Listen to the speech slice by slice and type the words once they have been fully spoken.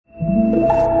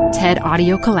TED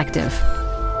Audio Collective.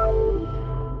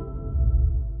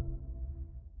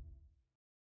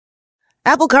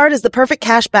 Apple Card is the perfect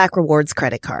cash back rewards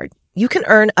credit card. You can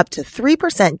earn up to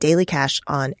 3% daily cash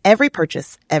on every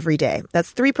purchase every day.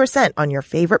 That's 3% on your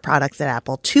favorite products at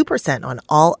Apple, 2% on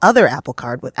all other Apple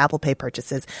Card with Apple Pay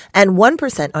purchases, and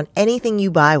 1% on anything you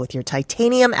buy with your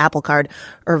titanium Apple Card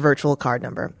or virtual card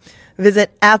number.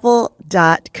 Visit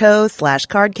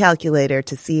apple.co/card calculator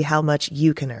to see how much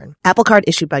you can earn. Apple Card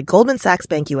issued by Goldman Sachs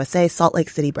Bank USA, Salt Lake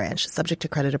City branch. Subject to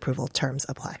credit approval. Terms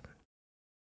apply.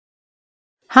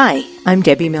 Hi, I'm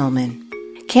Debbie Millman.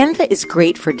 Canva is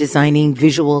great for designing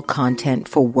visual content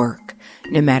for work,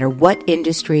 no matter what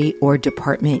industry or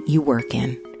department you work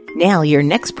in. Nail your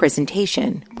next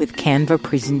presentation with Canva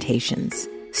Presentations.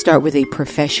 Start with a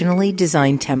professionally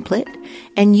designed template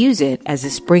and use it as a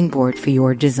springboard for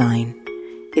your design.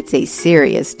 It's a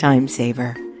serious time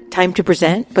saver. Time to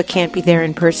present but can't be there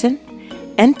in person?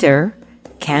 Enter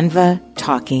Canva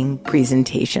Talking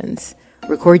Presentations.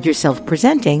 Record yourself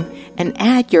presenting and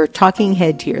add your talking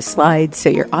head to your slides so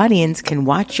your audience can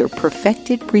watch your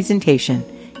perfected presentation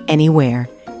anywhere,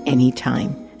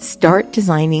 anytime. Start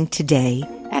designing today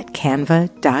at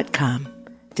canva.com.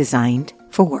 Designed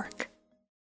for work.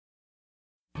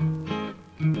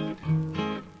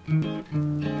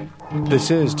 This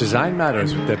is Design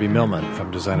Matters with Debbie Millman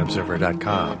from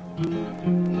DesignObserver.com.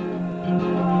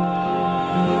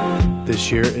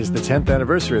 This year is the 10th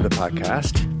anniversary of the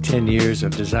podcast. 10 years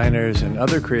of designers and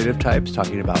other creative types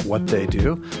talking about what they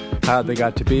do, how they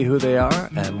got to be who they are,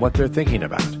 and what they're thinking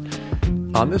about.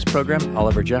 On this program,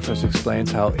 Oliver Jeffers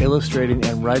explains how illustrating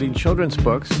and writing children's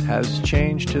books has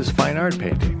changed his fine art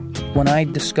painting. When I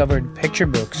discovered picture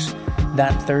books,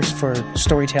 that thirst for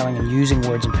storytelling and using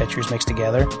words and pictures mixed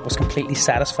together was completely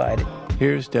satisfied.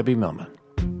 Here's Debbie Millman.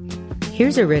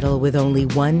 Here's a riddle with only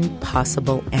one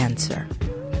possible answer.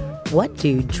 What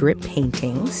do drip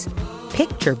paintings,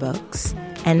 picture books,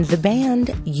 and the band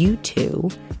U2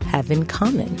 have in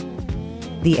common?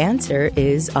 The answer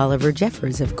is Oliver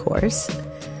Jeffers, of course.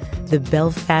 The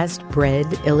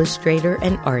Belfast-bred illustrator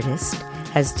and artist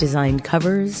has designed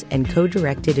covers and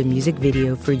co-directed a music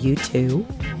video for U2.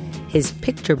 His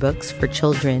picture books for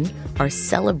children are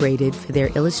celebrated for their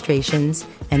illustrations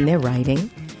and their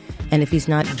writing. And if he's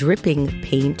not dripping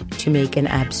paint to make an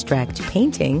abstract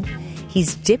painting,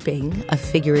 he's dipping a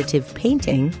figurative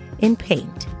painting in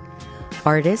paint.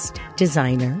 Artist,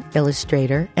 designer,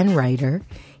 illustrator, and writer,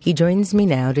 he joins me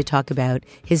now to talk about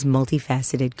his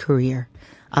multifaceted career.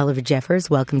 Oliver Jeffers,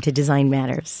 welcome to Design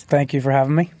Matters. Thank you for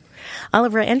having me.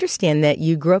 Oliver, I understand that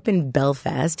you grew up in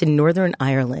Belfast in Northern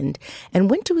Ireland and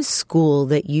went to a school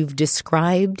that you've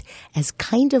described as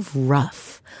kind of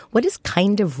rough. What does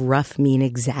kind of rough mean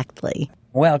exactly?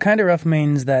 Well, kind of rough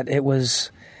means that it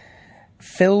was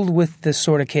filled with the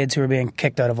sort of kids who were being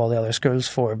kicked out of all the other schools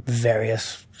for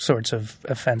various sorts of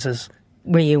offenses.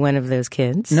 Were you one of those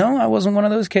kids? No, I wasn't one of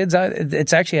those kids.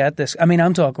 It's actually at this. I mean,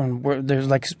 I'm talking there's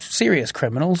like serious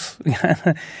criminals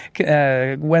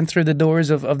went through the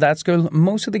doors of that school.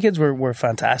 Most of the kids were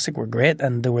fantastic, were great,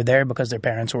 and they were there because their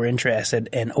parents were interested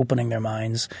in opening their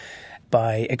minds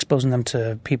by exposing them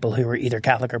to people who were either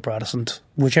Catholic or Protestant,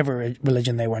 whichever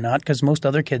religion they were not, because most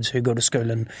other kids who go to school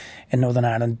in Northern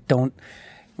Ireland don't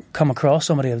come across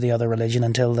somebody of the other religion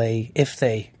until if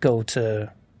they go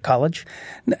to college.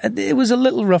 It was a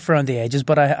little rough around the edges,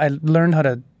 but I learned how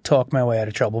to talk my way out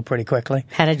of trouble pretty quickly.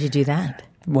 How did you do that?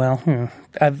 Well,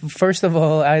 first of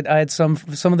all, I had some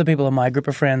of the people in my group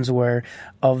of friends were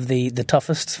of the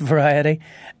toughest variety,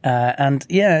 and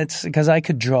yeah, it's because I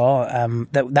could draw.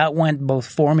 That went both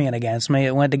for me and against me.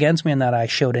 It went against me in that I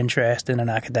showed interest in an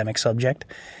academic subject,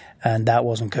 and that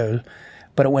wasn't cool.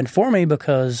 But it went for me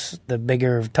because the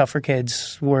bigger, tougher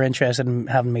kids were interested in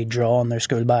having me draw on their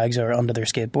school bags or under their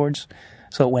skateboards.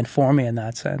 So it went for me in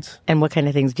that sense. And what kind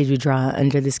of things did you draw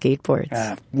under the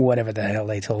skateboards? Whatever the hell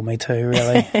they told me to,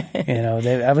 really.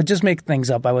 I would just make things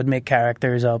up. I would make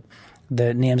characters up,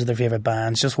 the names of their favorite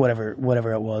bands, just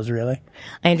whatever it was, really.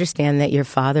 I understand that your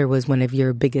father was one of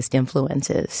your biggest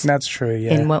influences. That's true,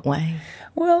 yeah. In what way?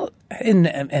 Well,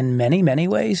 in many, many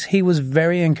ways. He was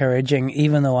very encouraging,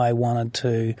 even though I wanted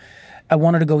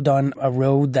to go down a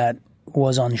road that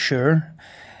was unsure.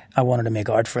 I wanted to make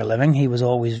art for a living. He was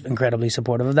always incredibly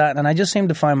supportive of that. And I just seem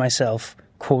to find myself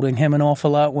quoting him an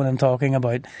awful lot when I'm talking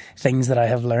about things that I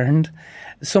have learned.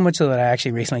 So much so that I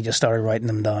actually recently just started writing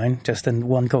them down, just in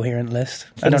one coherent list.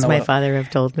 Things my father have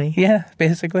told me. Yeah,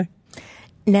 basically.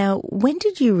 Now, when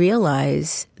did you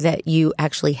realize that you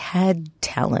actually had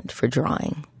talent for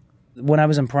drawing? When I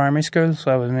was in primary school, so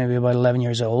I was maybe about 11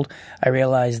 years old, I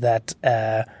realized that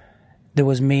there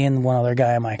was me and one other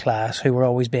guy in my class who were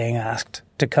always being asked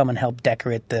to come and help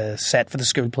decorate the set for the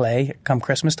school play come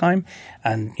Christmas time.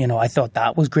 And, I thought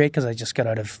that was great because I just got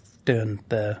out of doing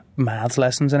the maths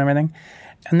lessons and everything.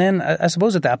 And then I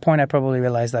suppose at that point I probably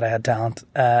realised that I had talent.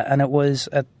 And it was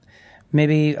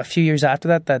maybe a few years after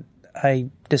that I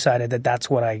decided that that's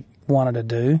what I wanted to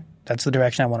do. That's the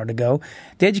direction I wanted to go.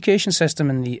 The education system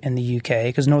in the UK,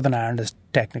 because Northern Ireland is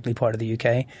technically part of the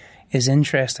UK, is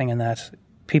interesting in that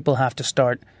people have to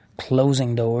start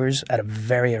closing doors at a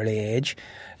very early age.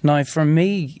 Now, for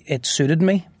me, it suited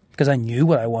me because I knew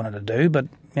what I wanted to do, but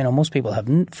most people have,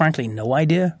 frankly, no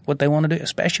idea what they want to do,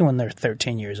 especially when they're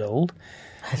 13 years old.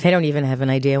 They don't even have an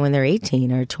idea when they're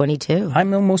 18 or 22. I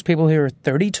know most people who are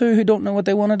 32 who don't know what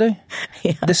they want to do.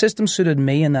 Yeah. The system suited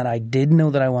me in that I did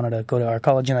know that I wanted to go to art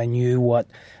college and I knew what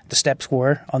the steps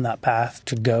were on that path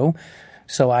to go.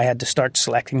 So I had to start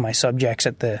selecting my subjects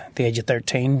at the age of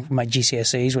 13, my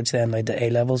GCSEs, which then led to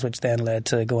A-levels, which then led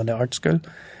to going to art school.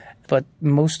 But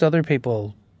most other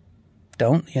people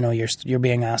don't. You're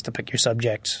being asked to pick your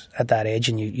subjects at that age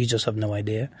and you just have no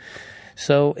idea.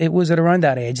 So it was at around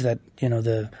that age that,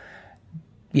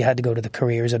 you had to go to the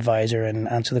careers advisor and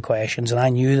answer the questions. And I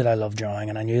knew that I loved drawing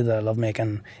and I knew that I loved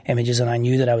making images and I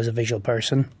knew that I was a visual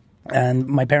person. And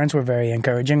my parents were very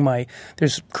encouraging.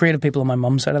 There's creative people on my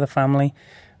mum's side of the family.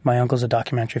 My uncle's a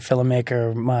documentary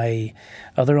filmmaker. My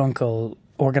other uncle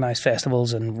organised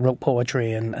festivals and wrote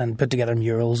poetry and put together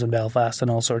murals in Belfast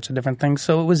and all sorts of different things.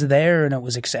 So it was there and it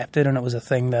was accepted and it was a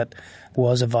thing that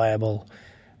was a viable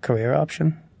career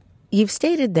option. You've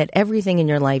stated that everything in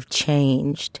your life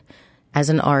changed as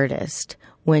an artist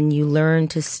when you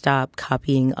learned to stop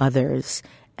copying others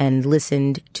and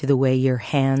listened to the way your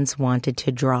hands wanted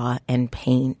to draw and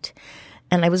paint.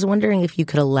 And I was wondering if you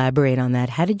could elaborate on that.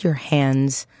 How did your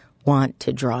hands want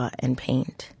to draw and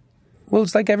paint? Well,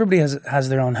 it's like everybody has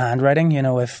their own handwriting.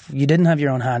 If you didn't have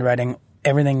your own handwriting,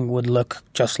 everything would look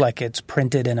just like it's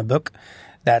printed in a book.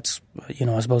 That's,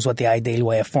 I suppose what the ideal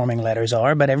way of forming letters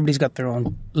are. But everybody's got their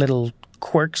own little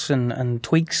quirks and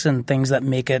tweaks and things that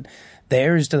make it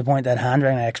theirs to the point that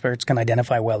handwriting experts can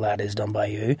identify, well, that is done by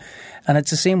you. And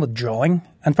it's the same with drawing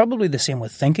and probably the same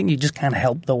with thinking. You just can't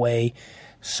help the way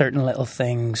certain little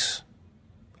things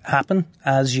happen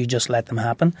as you just let them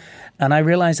happen. And I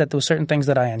realized that there were certain things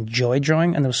that I enjoyed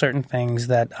drawing and there were certain things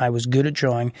that I was good at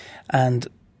drawing. And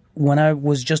when I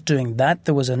was just doing that,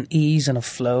 there was an ease and a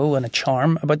flow and a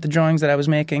charm about the drawings that I was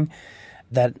making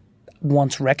that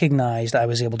once recognized, I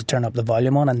was able to turn up the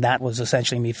volume on, and that was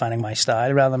essentially me finding my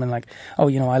style rather than like, I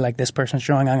like this person's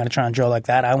drawing, I'm going to try and draw like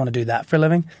that, I want to do that for a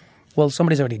living. Well,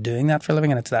 somebody's already doing that for a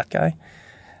living and it's that guy.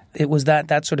 It was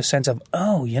that sort of sense of,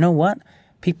 you know what?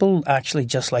 People actually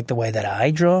just like the way that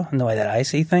I draw and the way that I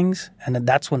see things. And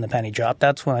that's when the penny dropped.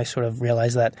 That's when I sort of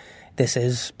realized that this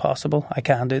is possible. I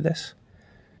can do this.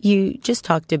 You just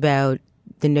talked about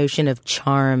the notion of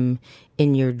charm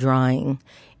in your drawing,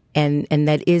 and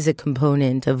that is a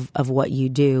component of what you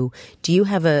do. Do you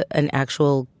have an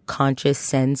actual conscious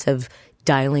sense of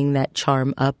dialing that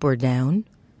charm up or down?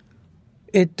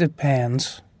 It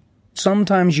depends.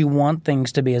 Sometimes you want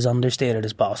things to be as understated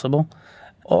as possible.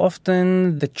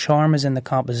 Often the charm is in the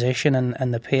composition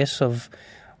and the pace of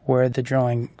where the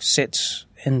drawing sits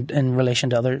in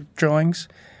relation to other drawings,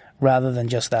 rather than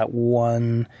just that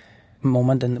one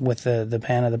moment with the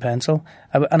pen or the pencil.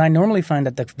 And I normally find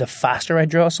that the faster I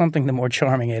draw something, the more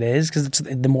charming it is, because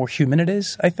the more human it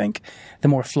is, I think. The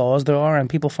more flaws there are, and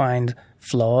people find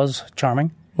flaws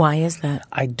charming. Why is that?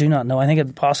 I do not know. I think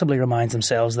it possibly reminds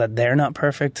themselves that they're not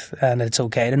perfect and it's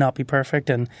okay to not be perfect,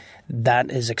 and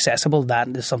that is accessible. That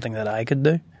is something that I could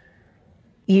do.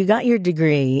 You got your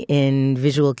degree in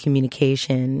visual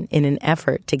communication in an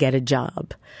effort to get a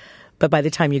job. But by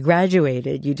the time you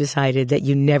graduated, you decided that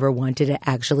you never wanted to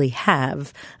actually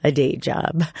have a day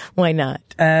job. Why not?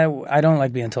 I don't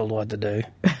like being told what to do.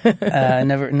 I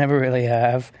never really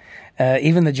have.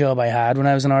 Even the job I had when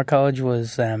I was in art college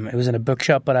was it was in a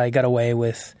bookshop, but I got away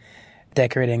with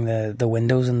decorating the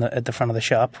windows at the front of the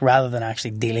shop rather than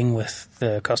actually dealing with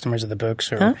the customers of the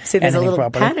books or See, there's a little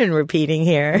properly. Pattern repeating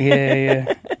here.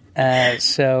 Yeah.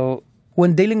 So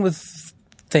when dealing with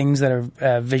things that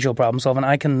are visual problem solving,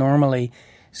 I can normally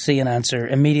see an answer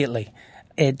immediately.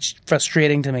 It's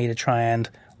frustrating to me to try and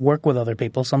work with other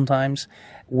people sometimes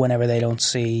whenever they don't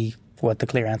see what the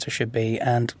clear answer should be.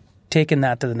 And taking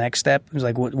that to the next step is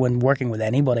like when working with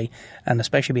anybody, and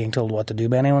especially being told what to do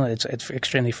by anyone, it's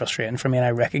extremely frustrating for me, and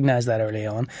I recognize that early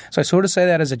on. So I sort of say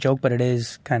that as a joke, but it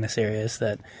is kind of serious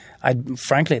that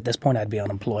frankly at this point I'd be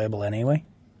unemployable anyway.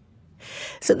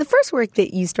 So the first work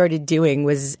that you started doing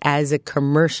was as a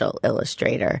commercial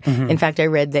illustrator. In fact, I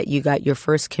read that you got your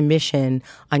first commission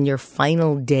on your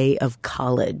final day of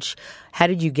college. How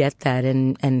did you get that,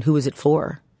 and who was it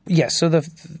for? Yes, so the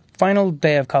final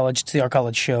day of college, it's the Art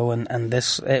College show, and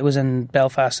it was in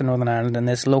Belfast in Northern Ireland, and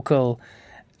this local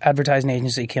advertising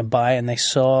agency came by and they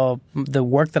saw the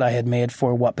work that I had made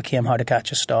for what became How to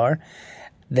Catch a Star.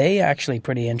 They actually,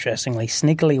 pretty interestingly,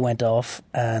 sneakily went off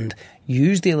and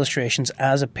used the illustrations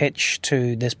as a pitch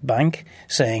to this bank,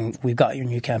 saying, we've got your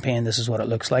new campaign, this is what it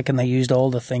looks like. And they used all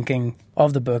the thinking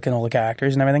of the book and all the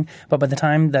characters and everything. But by the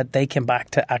time that they came back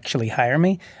to actually hire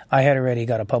me, I had already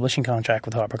got a publishing contract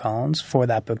with HarperCollins for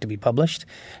that book to be published.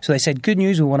 So they said, good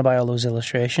news, we want to buy all those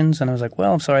illustrations. And I was like,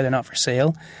 well, I'm sorry, they're not for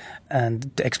sale. And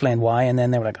explained why. And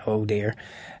then they were like, oh dear.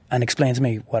 And explained to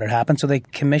me what had happened. So they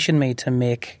commissioned me to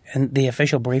make, and the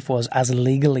official brief was as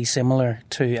legally similar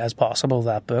to as possible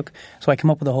that book. So I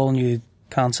came up with a whole new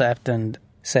concept and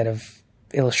set of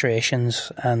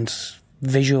illustrations and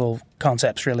visual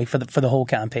concepts really for the whole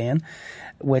campaign,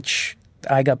 which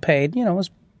I got paid, it was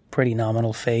pretty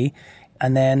nominal fee.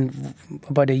 And then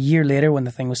about a year later, when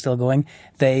the thing was still going,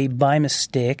 they, by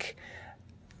mistake,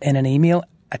 in an email,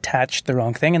 attached the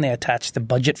wrong thing, and they attached the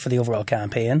budget for the overall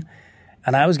campaign.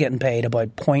 And I was getting paid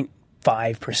about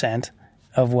 0.5%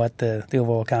 of what the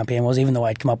overall campaign was, even though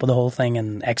I'd come up with the whole thing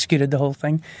and executed the whole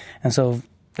thing. And so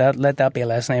let that be a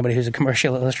lesson. Anybody who's a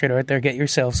commercial illustrator out there, get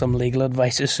yourself some legal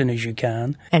advice as soon as you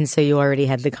can. And so you already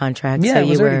had the contract? Yeah, so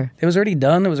it was already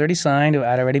done. It was already signed.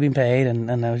 I'd already been paid.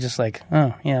 And I was just like,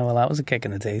 oh, yeah, well, that was a kick in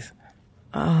the teeth.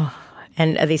 Oh,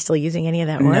 and are they still using any of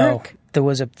that work? No. There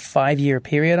was a 5-year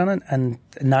period on it, and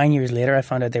 9 years later I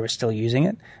found out they were still using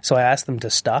it. So I asked them to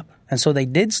stop. And so they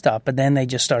did stop, but then they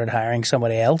just started hiring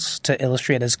somebody else to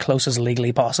illustrate as close as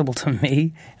legally possible to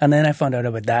me. And then I found out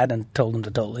about that and told them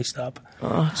to totally stop.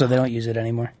 Oh. So they don't use it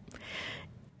anymore.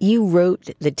 You wrote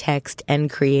the text and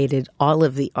created all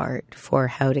of the art for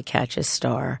How to Catch a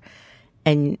Star.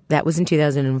 And that was in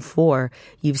 2004.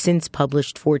 You've since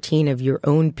published 14 of your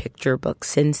own picture books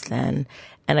since then.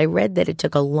 And I read that it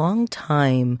took a long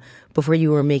time before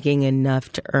you were making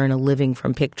enough to earn a living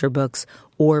from picture books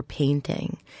or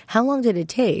painting. How long did it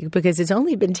take? Because it's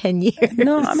only been 10 years.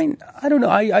 No, I mean, I don't know.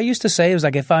 I used to say it was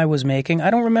like if I was making, I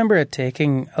don't remember it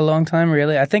taking a long time,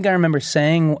 really. I think I remember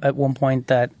saying at one point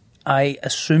that I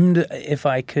assumed if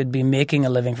I could be making a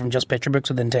living from just picture books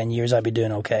within 10 years, I'd be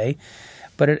doing okay.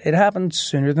 But it happened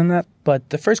sooner than that. But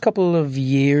the first couple of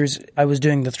years, I was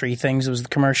doing the three things. It was the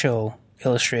commercial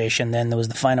illustration, then there was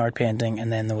the fine art painting,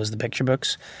 and then there was the picture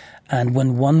books. And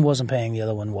when one wasn't paying, the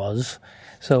other one was.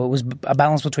 So it was a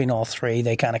balance between all three.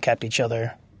 They kind of kept each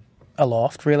other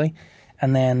aloft, really.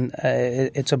 And then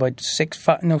it's about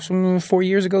 4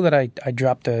 years ago that I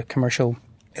dropped the commercial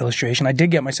illustration. I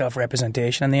did get myself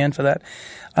representation in the end for that.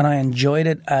 And I enjoyed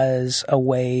it as a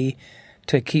way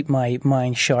to keep my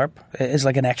mind sharp. It's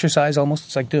like an exercise almost.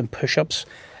 It's like doing push-ups.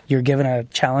 You're given a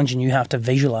challenge and you have to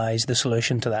visualize the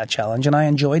solution to that challenge. And I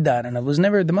enjoyed that. And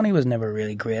the money was never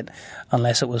really great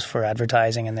unless it was for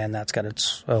advertising. And then that's got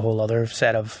a whole other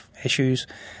set of issues.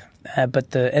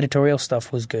 But the editorial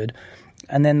stuff was good.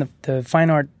 And then the fine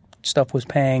art stuff was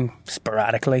paying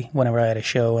sporadically whenever I had a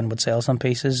show and would sell some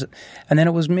pieces. And then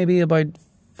it was maybe about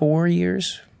 4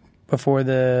 years before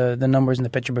the numbers in the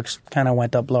picture books kind of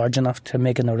went up large enough to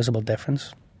make a noticeable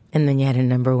difference. And then you had a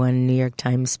 #1 New York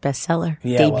Times bestseller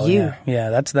debut. Well, yeah,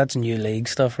 that's new league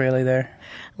stuff really there.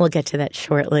 We'll get to that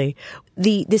shortly.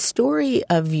 The story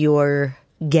of your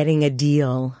getting a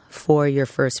deal for your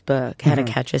first book, How to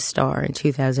Catch a Star in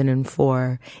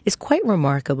 2004, is quite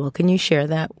remarkable. Can you share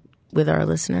that with our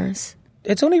listeners?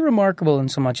 It's only remarkable in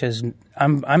so much as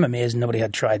I'm amazed nobody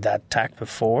had tried that tack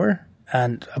before.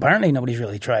 And apparently nobody's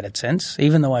really tried it since,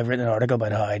 even though I've written an article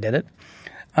about how I did it.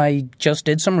 I just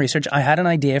did some research. I had an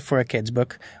idea for a kid's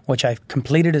book, which I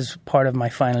completed as part of my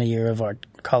final year of art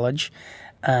college.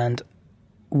 And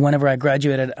whenever I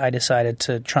graduated, I decided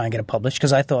to try and get it published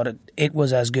because I thought it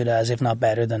was as good as, if not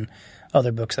better than,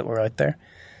 other books that were out there.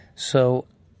 So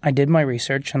I did my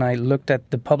research and I looked at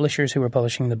the publishers who were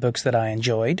publishing the books that I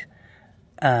enjoyed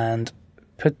and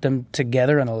put them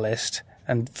together in a list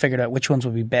and figured out which ones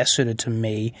would be best suited to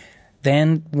me.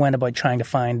 Then went about trying to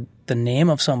find the name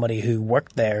of somebody who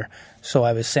worked there. So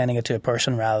I was sending it to a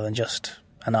person rather than just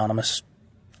anonymous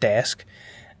desk.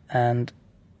 And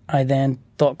I then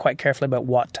thought quite carefully about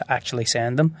what to actually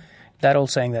send them. That old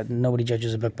saying that nobody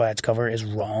judges a book by its cover is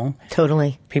wrong.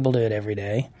 Totally. People do it every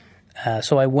day.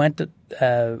 So I went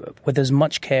with as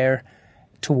much care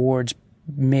towards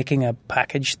making a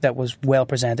package that was well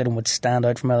presented and would stand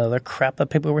out from all the other crap that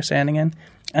people were sending in.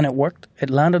 And it worked. It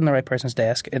landed on the right person's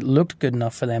desk. It looked good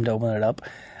enough for them to open it up.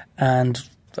 And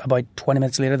about 20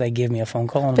 minutes later, they gave me a phone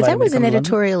call. But that was an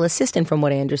editorial assistant, from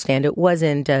what I understand. It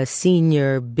wasn't a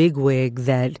senior bigwig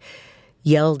that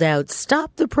yelled out,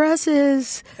 "Stop the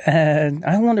presses."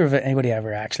 I wonder if anybody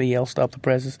ever actually yelled, "Stop the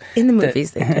presses." In the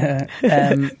movies, they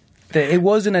do. It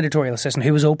was an editorial assistant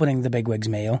who was opening the bigwig's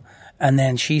mail, and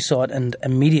then she saw it and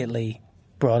immediately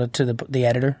brought it to the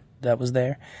editor that was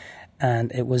there.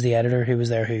 And it was the editor who was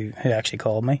there who actually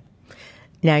called me.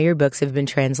 Now your books have been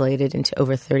translated into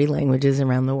over 30 languages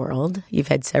around the world. You've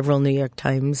had several New York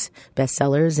Times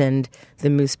bestsellers, and The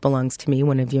Moose Belongs to Me,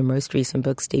 one of your most recent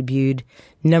books, debuted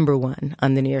 #1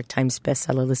 on the New York Times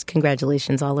bestseller list.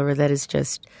 Congratulations, Oliver. That is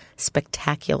just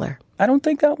spectacular. I don't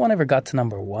think that one ever got to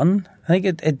 #1. I think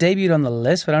it debuted on the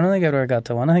list, but I don't think it ever got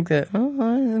to 1. I think that... Oh,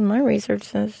 my research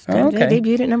says that it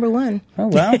debuted at #1. Oh,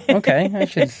 wow. Okay. I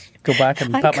should go back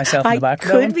and pat myself on the back. I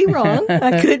could be wrong.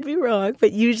 I could be wrong,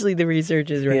 but usually the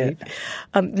research is right.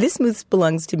 Yeah. This Moose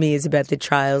Belongs to Me is about the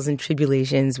trials and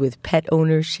tribulations with pet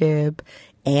ownership,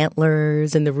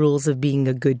 antlers, and the rules of being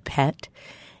a good pet.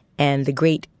 And The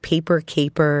Great Paper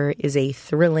Caper is a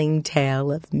thrilling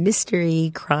tale of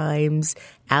mystery, crimes,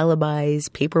 alibis,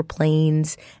 paper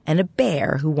planes, and a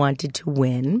bear who wanted to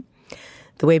win.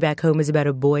 The Way Back Home is about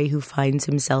a boy who finds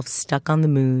himself stuck on the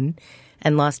moon.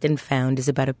 And Lost and Found is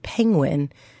about a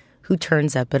penguin who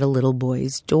turns up at a little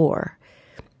boy's door.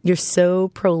 You're so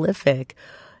prolific.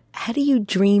 How do you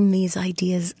dream these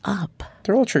ideas up?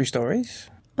 They're all true stories.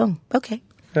 Oh, okay.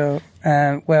 So,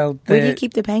 well... Where do you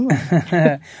keep the penguin?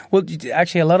 Well,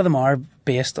 actually, a lot of them are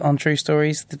based on true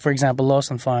stories. For example,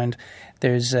 Lost and Found,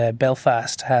 there's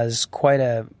Belfast has quite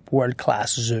a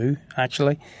world-class zoo,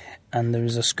 actually. And there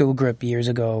was a school group years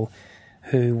ago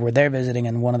who were there visiting,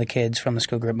 and one of the kids from the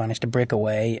school group managed to break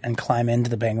away and climb into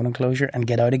the penguin enclosure and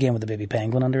get out again with a baby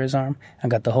penguin under his arm, and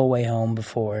got the whole way home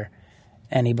before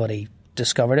anybody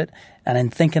discovered it. And in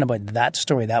thinking about that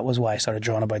story, that was why I started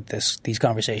drawing about these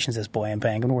conversations this boy and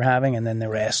penguin were having, and then the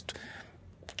rest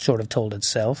sort of told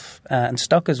itself. And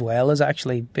Stuck as well is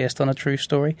actually based on a true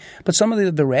story. But some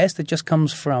of the rest, it just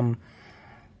comes from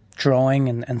drawing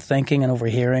and thinking and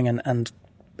overhearing and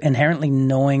inherently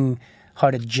knowing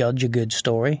how to judge a good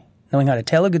story, knowing how to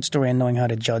tell a good story, and knowing how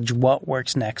to judge what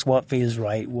works next, what feels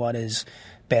right, what is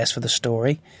best for the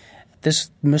story.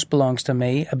 This Moose Belongs to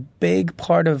Me. A big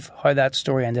part of how that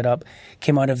story ended up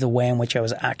came out of the way in which I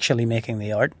was actually making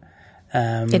the art.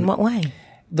 In what way?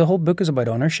 The whole book is about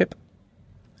ownership.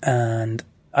 And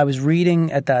I was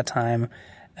reading at that time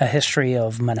a history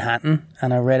of Manhattan,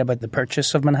 and I read about the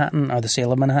purchase of Manhattan, or the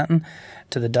sale of Manhattan,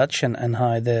 to the Dutch, and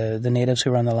how the natives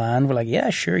who were on the land were like, yeah,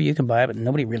 sure, you can buy it, but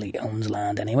nobody really owns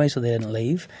land anyway, so they didn't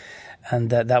leave. And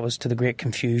that was to the great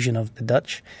confusion of the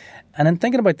Dutch. And in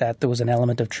thinking about that, there was an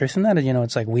element of truth in that. And,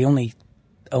 it's like we only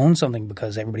own something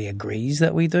because everybody agrees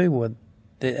that we do.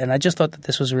 And I just thought that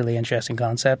this was a really interesting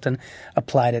concept and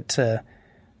applied it to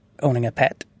owning a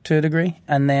pet to a degree.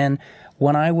 And then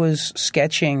when I was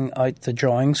sketching out the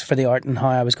drawings for the art and how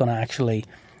I was going to actually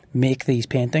make these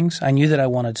paintings, I knew that I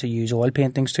wanted to use oil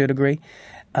paintings to a degree.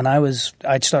 And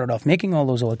I'd started off making all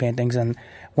those oil paintings. And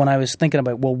when I was thinking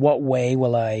about, well, what way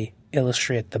will I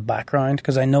illustrate the background,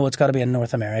 because I know it's got to be a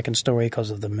North American story because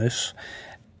of the moose.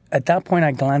 At that point,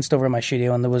 I glanced over my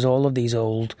studio and there was all of these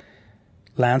old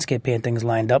landscape paintings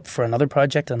lined up for another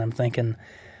project, and I'm thinking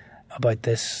about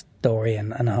this story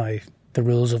and how the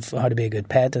rules of how to be a good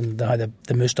pet, and how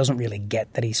the moose doesn't really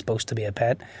get that he's supposed to be a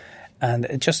pet. And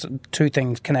it just two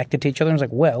things connected to each other. And I was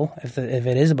like, well, if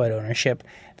it is about ownership,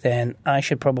 then I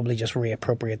should probably just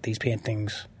reappropriate these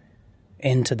paintings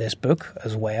into this book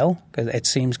as well, because it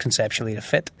seems conceptually to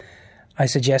fit. I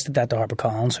suggested that to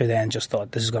HarperCollins, who then just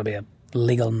thought this is going to be a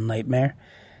legal nightmare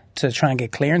to try and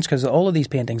get clearance, because all of these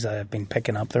paintings that I've been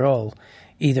picking up, they're all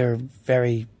either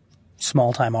very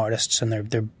small-time artists and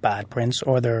they're bad prints,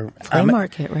 or they're... Flea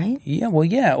market, right? Yeah, well,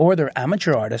 yeah, or they're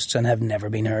amateur artists and have never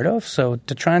been heard of. So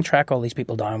to try and track all these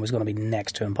people down was going to be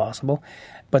next to impossible.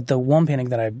 But the one painting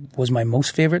that was my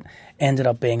most favourite ended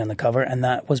up being on the cover, and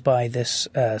that was by this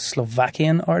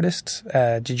Slovakian artist,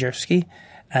 Jajewski,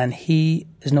 and he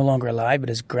is no longer alive, but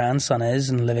his grandson is,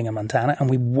 and living in Montana, and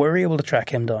we were able to track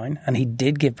him down, and he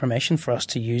did give permission for us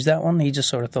to use that one. He just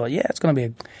sort of thought, yeah, it's going to be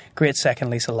a great second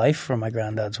lease of life for my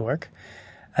granddad's work.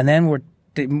 And then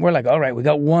we're like, all right, we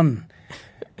got one.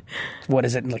 What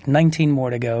is it, like 19 more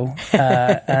to go.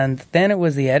 And then it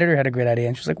was the editor had a great idea,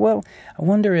 and she was like, well, I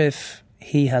wonder if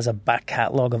he has a back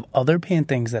catalogue of other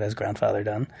paintings that his grandfather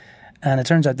done. And it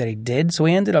turns out that he did. So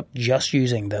he ended up just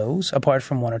using those, apart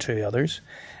from one or two others.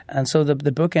 And so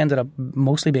the book ended up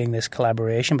mostly being this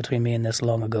collaboration between me and this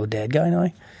long ago dead guy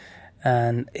now.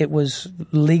 And it was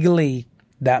legally,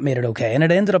 that made it okay. And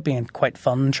it ended up being quite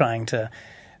fun trying to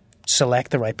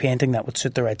select the right painting that would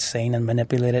suit the right scene and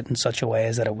manipulate it in such a way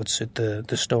as that it would suit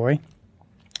the story.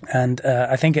 And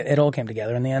I think it all came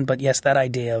together in the end. But yes, that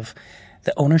idea of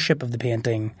the ownership of the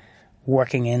painting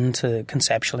working into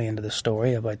conceptually into the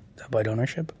story about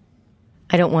ownership.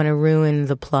 I don't want to ruin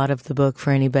the plot of the book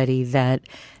for anybody that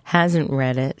hasn't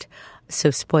read it, so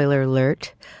spoiler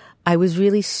alert. I was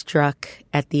really struck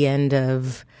at the end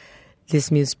of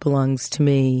This Muse Belongs to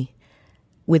Me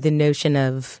with the notion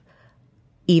of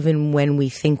even when we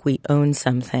think we own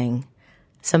something,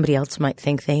 somebody else might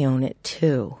think they own it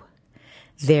too.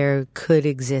 There could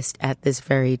exist at this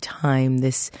very time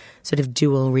this sort of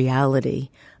dual reality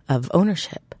of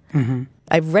ownership. Mm-hmm.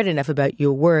 I've read enough about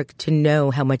your work to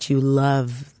know how much you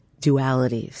love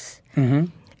dualities. Mm-hmm.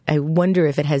 I wonder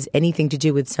if it has anything to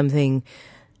do with something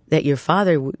that your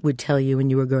father would tell you when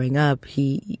you were growing up.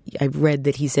 I've read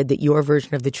that he said that your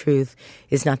version of the truth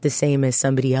is not the same as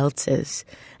somebody else's.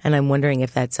 And I'm wondering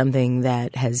if that's something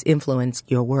that has influenced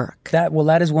your work.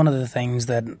 That is one of the things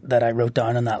that I wrote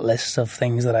down on that list of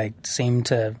things that I seem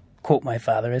to quote my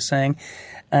father as saying.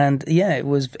 And yeah, it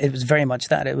was very much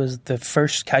that. It was the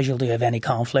first casualty of any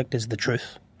conflict is the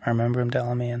truth. I remember him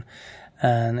telling me.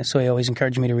 And so he always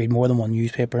encouraged me to read more than one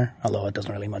newspaper, although it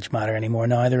doesn't really much matter anymore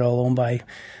now. They're all owned by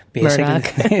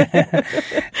basically.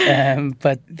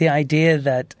 But the idea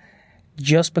that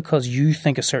just because you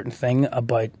think a certain thing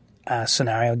about a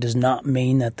scenario does not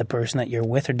mean that the person that you're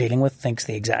with or dealing with thinks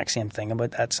the exact same thing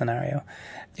about that scenario.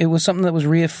 It was something that was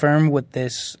reaffirmed with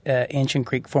this ancient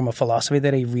Greek form of philosophy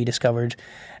that he rediscovered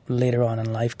later on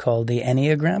in life called the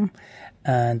Enneagram.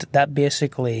 And that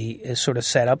basically is sort of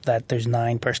set up that there's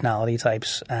 9 personality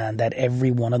types and that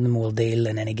every one of them will deal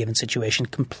in any given situation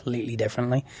completely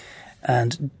differently.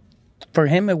 And for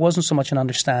him, it wasn't so much an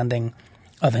understanding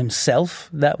of himself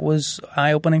that was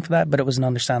eye-opening for that, but it was an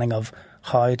understanding of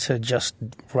how to just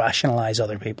rationalize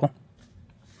other people.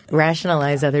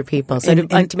 Rationalize other people, so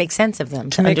to make sense of them,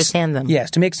 to understand them.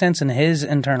 Yes, to make sense in his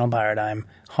internal paradigm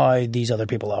how these other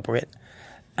people operate.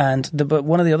 But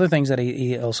one of the other things that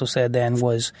he also said then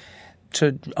was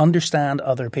to understand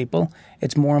other people,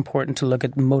 it's more important to look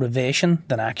at motivation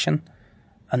than action.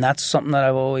 And that's something that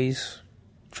I've always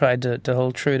tried to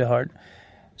hold true to heart.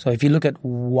 So if you look at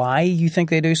why you think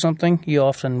they do something, you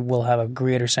often will have a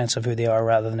greater sense of who they are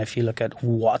rather than if you look at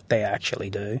what they actually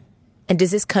do. And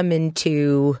does this come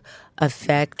into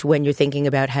effect when you're thinking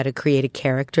about how to create a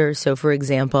character? So, for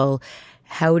example,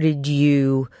 how did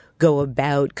you go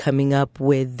about coming up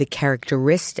with the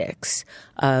characteristics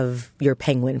of your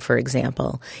penguin, for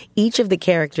example? Each of the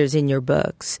characters in your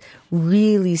books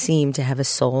really seem to have a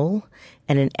soul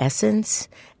and an essence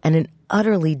and an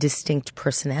utterly distinct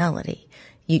personality.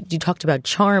 You talked about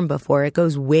charm before. It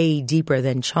goes way deeper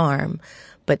than charm.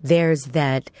 But there's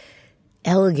that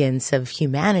elegance of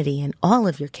humanity in all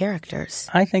of your characters.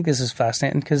 I think this is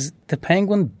fascinating because the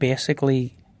penguin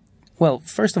basically, well,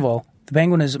 first of all, the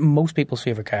penguin is most people's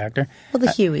favorite character. Well, the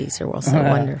Hueys are also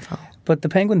wonderful. But the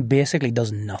penguin basically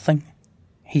does nothing.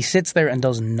 He sits there and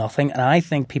does nothing, and I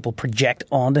think people project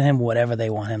onto him whatever they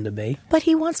want him to be. But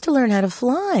he wants to learn how to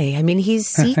fly. I mean, he's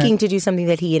seeking to do something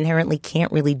that he inherently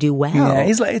can't really do well. Yeah,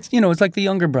 he's like, it's like the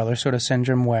younger brother sort of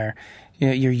syndrome where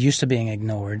you're used to being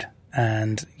ignored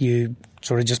and you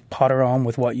sort of just potter on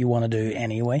with what you want to do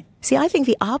anyway. See, I think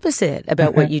the opposite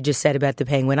about what you just said about the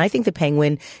penguin. I think the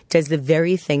penguin does the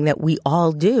very thing that we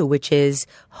all do, which is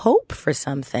hope for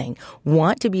something,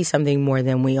 want to be something more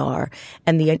than we are.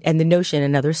 And the notion,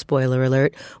 another spoiler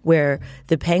alert, where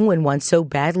the penguin wants so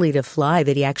badly to fly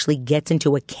that he actually gets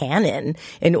into a cannon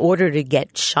in order to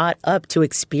get shot up to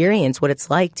experience what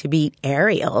it's like to be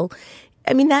aerial.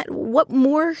 I mean, what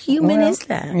more human is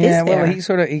that? Yeah, well,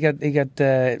 he got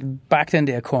backed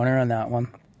into a corner on that one.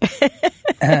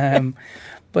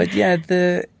 But yeah,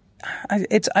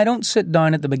 I don't sit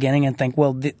down at the beginning and think,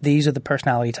 well, these are the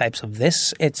personality types of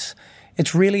this. It's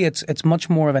much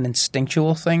more of an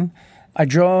instinctual thing. I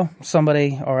draw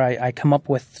somebody, or I come up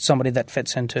with somebody that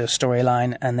fits into a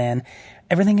storyline, and then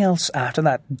everything else after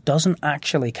that doesn't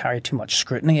actually carry too much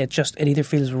scrutiny. It either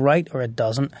feels right or it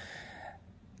doesn't.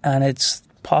 And it's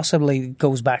possibly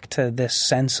goes back to this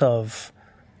sense of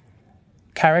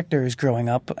characters growing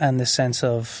up and this sense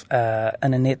of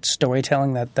an innate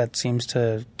storytelling that seems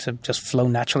to just flow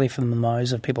naturally from the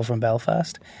mouths of people from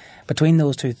Belfast. Between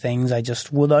those two things, I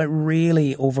just, without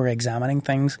really over-examining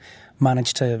things,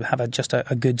 managed to have just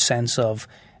a good sense of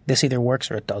this either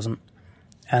works or it doesn't.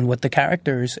 And with the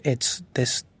characters, it's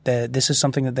this is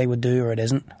something that they would do or it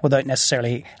isn't, without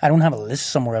necessarily. I don't have a list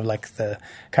somewhere of like the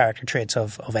character traits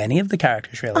of any of the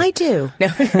characters, really. I do. No.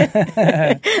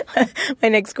 My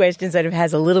next question sort of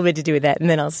has a little bit to do with that, and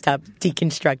then I'll stop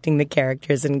deconstructing the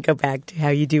characters and go back to how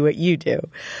you do what you do.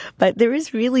 But there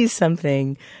is really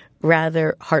something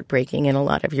rather heartbreaking in a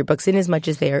lot of your books, in as much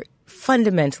as they are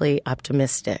fundamentally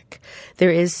optimistic.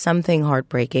 There is something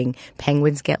heartbreaking.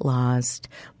 Penguins get lost.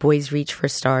 Boys reach for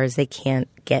stars they can't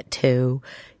get to.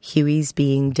 Hueys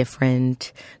being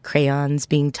different. Crayons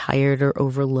being tired or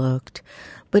overlooked.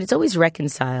 But it's always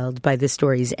reconciled by the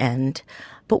story's end.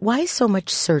 But why so much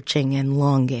searching and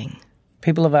longing?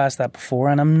 People have asked that before,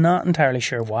 and I'm not entirely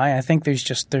sure why. I think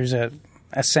there's a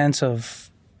sense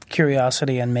of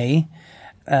curiosity in me.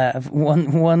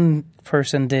 One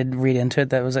person did read into it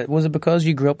that was it because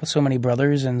you grew up with so many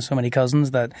brothers and so many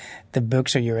cousins that the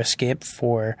books are your escape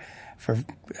for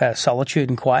solitude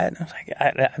and quiet? I was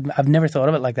like, I've never thought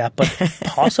of it like that, but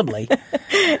possibly.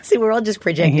 See, we're all just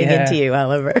projecting into you,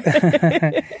 Oliver.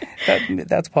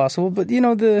 That's possible, but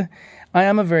I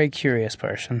am a very curious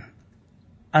person,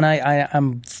 and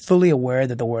I'm fully aware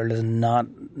that the world is not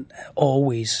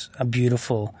always a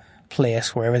beautiful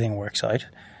place where everything works out.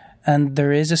 And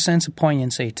there is a sense of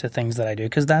poignancy to things that I do,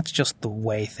 because that's just the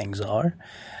way things are.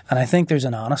 And I think there's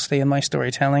an honesty in my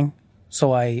storytelling,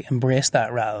 so I embrace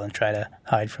that rather than try to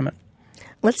hide from it.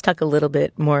 Let's talk a little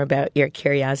bit more about your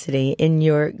curiosity. In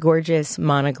your gorgeous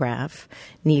monograph,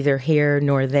 Neither Here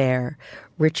Nor There,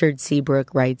 Richard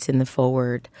Seabrook writes in the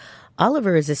foreword,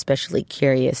 Oliver is especially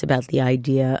curious about the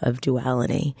idea of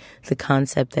duality, the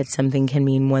concept that something can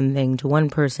mean one thing to one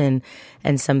person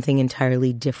and something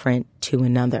entirely different to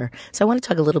another. So I want to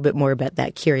talk a little bit more about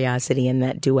that curiosity and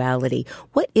that duality.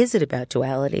 What is it about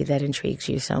duality that intrigues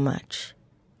you so much?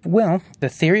 Well, the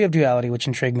theory of duality, which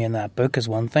intrigued me in that book, is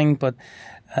one thing, but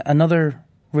another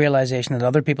realization that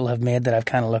other people have made that I've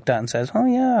kind of looked at and says, oh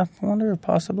yeah, I wonder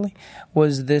possibly,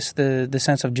 was this the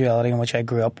sense of duality in which I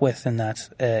grew up with, in that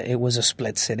it was a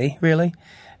split city, really.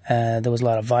 There was a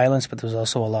lot of violence, but there was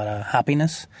also a lot of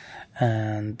happiness,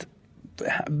 and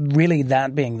really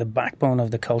that being the backbone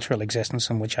of the cultural existence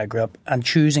in which I grew up, and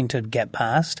choosing to get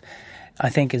past, I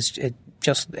think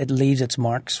it leaves its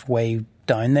marks way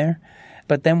down there.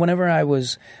 But then whenever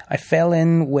I fell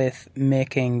in with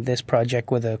making this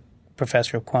project with a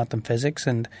professor of quantum physics,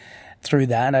 and through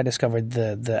that I discovered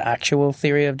the actual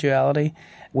theory of duality,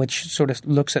 which sort of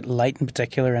looks at light in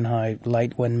particular and how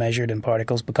light when measured in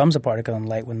particles becomes a particle, and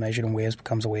light when measured in waves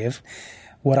becomes a wave.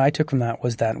 What I took from that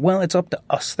was that, well, it's up to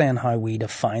us then how we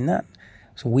define that.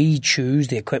 So we choose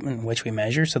the equipment in which we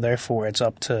measure, so therefore it's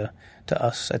up to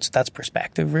us. That's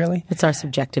perspective, really. It's our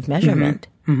subjective measurement.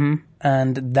 Mm-hmm.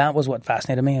 And that was what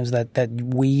fascinated me, is that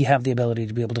we have the ability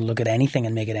to be able to look at anything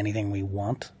and make it anything we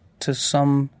want to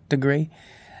some degree.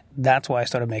 That's why I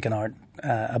started making art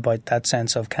about that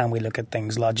sense of, can we look at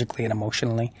things logically and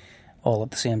emotionally all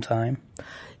at the same time?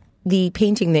 The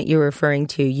painting that you're referring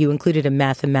to, you included a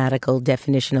mathematical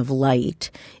definition of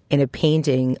light in a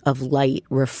painting of light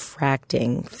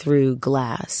refracting through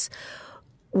glass.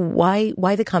 Why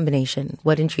the combination?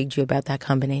 What intrigued you about that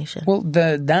combination? Well,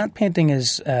 that painting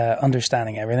is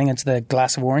understanding everything. It's the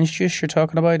glass of orange juice you're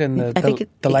talking about, and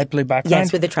the light blue background.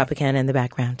 Yes, with the Tropicana in the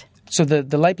background. So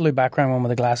the light blue background one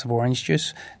with a glass of orange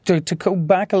juice. To go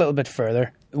back a little bit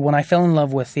further, when I fell in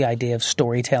love with the idea of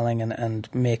storytelling and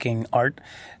making art,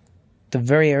 the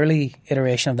very early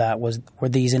iteration of that were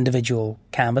these individual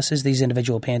canvases, these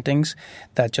individual paintings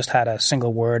that just had a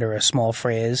single word or a small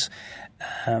phrase.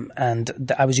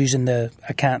 And I was using the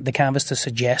canvas to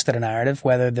suggest that a narrative,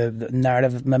 whether the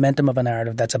narrative, momentum of a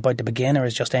narrative that's about to begin or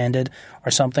has just ended or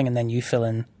something, and then you fill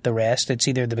in the rest. It's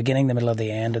either the beginning, the middle, or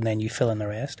the end, and then you fill in the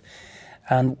rest.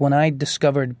 And when I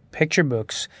discovered picture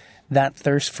books, that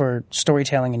thirst for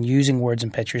storytelling and using words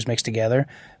and pictures mixed together,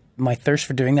 my thirst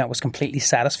for doing that was completely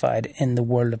satisfied in the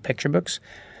world of picture books.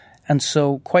 And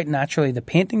so quite naturally, the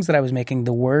paintings that I was making,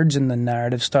 the words and the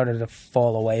narrative started to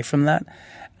fall away from that.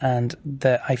 And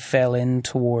I fell in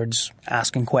towards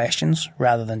asking questions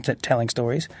rather than telling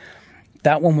stories.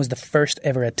 That one was the first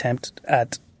ever attempt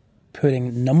at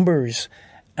putting numbers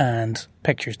and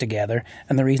pictures together.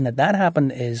 And the reason that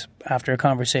happened is after a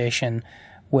conversation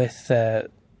with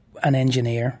an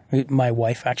engineer. My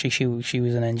wife, actually, she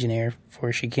was an engineer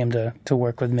before she came to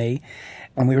work with me.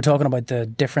 And we were talking about the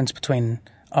difference between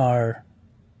our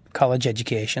college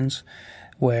educations,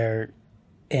 where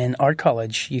in art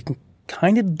college you can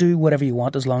kind of do whatever you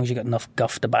want as long as you got enough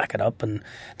guff to back it up, and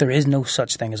there is no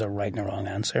such thing as a right and a wrong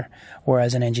answer.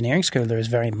 Whereas in engineering school, there is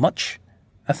very much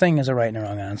a thing as a right and a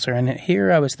wrong answer. And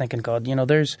here I was thinking, God,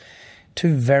 there's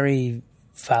two very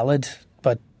valid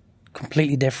but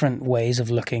completely different ways of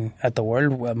looking at the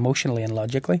world, emotionally and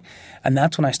logically. And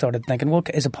that's when I started thinking, well,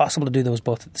 is it possible to do those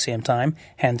both at the same time?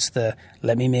 Hence the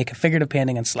let me make a figurative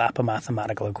painting and slap a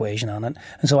mathematical equation on it.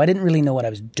 And so I didn't really know what I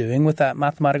was doing with that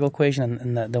mathematical equation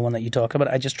and the one that you talked about.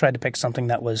 I just tried to pick something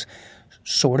that was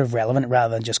sort of relevant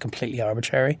rather than just completely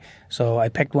arbitrary. So I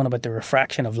picked one about the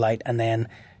refraction of light and then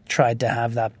tried to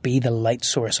have that be the light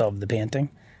source of the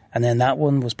painting. And then that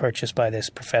one was purchased by this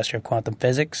professor of quantum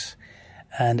physics.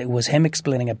 And it was him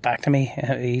explaining it back to me.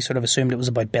 He sort of assumed it was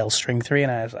about Bell string theory,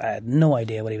 and I had no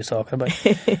idea what he was talking about.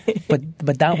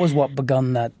 but that was what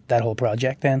begun that whole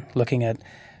project then, looking at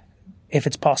if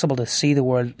it's possible to see the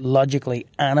world logically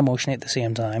and emotionally at the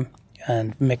same time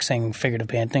and mixing figurative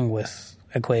painting with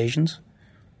equations.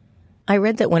 I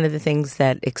read that one of the things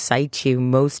that excites you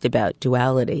most about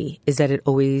duality is that it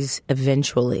always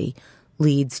eventually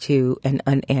leads to an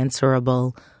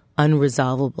unanswerable,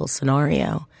 unresolvable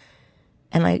scenario.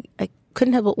 And I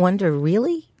couldn't help but wonder,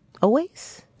 really?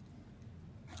 Always?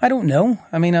 I don't know.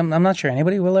 I mean, I'm not sure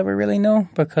anybody will ever really know,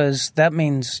 because that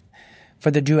means for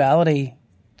the duality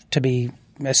to be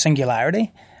a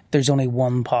singularity, there's only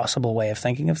one possible way of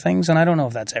thinking of things, and I don't know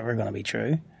if that's ever going to be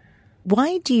true.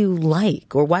 Why do you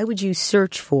like, or why would you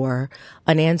search for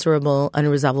unanswerable,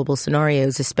 unresolvable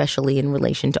scenarios, especially in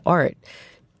relation to art?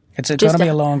 It's going to be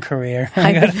a long career.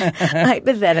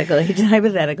 Hypothetically,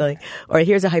 or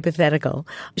here's a hypothetical.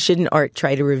 Shouldn't art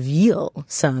try to reveal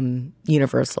some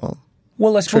universal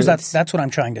Well, I suppose truths? that's what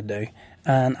I'm trying to do.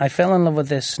 And I fell in love with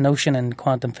this notion in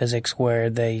quantum physics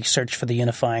where they search for the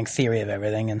unifying theory of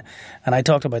everything. And I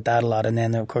talked about that a lot. And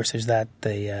then, of course, there's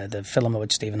the film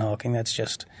about Stephen Hawking that's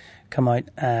just come out,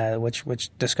 which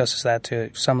discusses that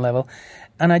to some level.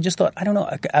 And I just thought, I don't know,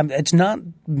 it's not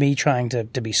me trying to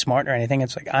be smart or anything.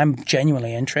 It's like I'm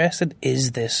genuinely interested.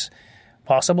 Is this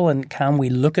possible? And can we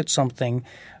look at something?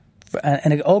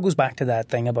 And it all goes back to that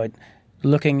thing about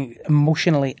looking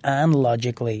emotionally and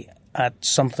logically at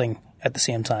something at the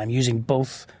same time, using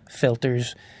both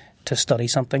filters to study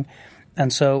something.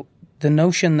 And so the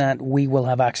notion that we will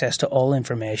have access to all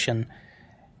information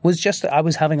was just, I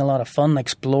was having a lot of fun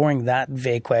exploring that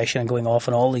vague question and going off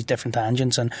on all these different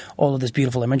tangents and all of this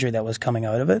beautiful imagery that was coming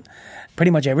out of it. Pretty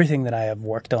much everything that I have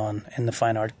worked on in the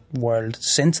fine art world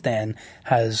since then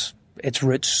has its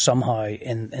roots somehow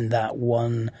in that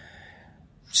one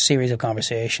series of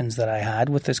conversations that I had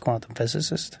with this quantum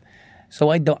physicist. So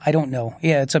I don't know.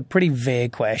 Yeah, it's a pretty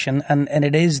vague question, and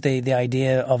it is the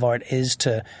idea of art is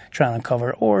to try and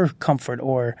uncover or comfort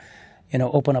or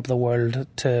open up the world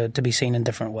to be seen in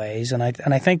different ways. And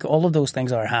I think all of those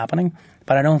things are happening,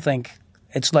 but I don't think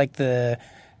it's like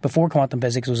before quantum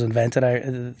physics was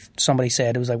invented, somebody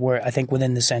said it was like, I think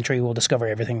within this century we'll discover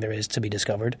everything there is to be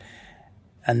discovered.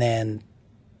 And then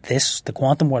the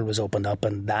quantum world was opened up,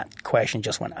 and that question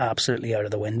just went absolutely out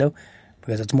of the window,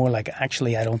 because it's more like,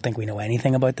 actually, I don't think we know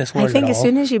anything about this world at all. I think as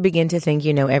soon as you begin to think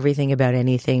you know everything about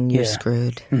anything, you're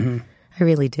screwed. Mm-hmm. I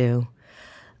really do.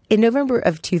 In November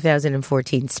of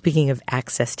 2014, speaking of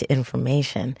access to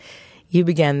information, you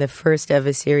began the first of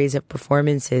a series of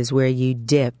performances where you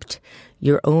dipped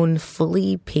your own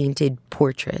fully painted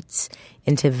portraits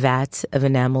into vats of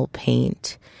enamel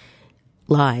paint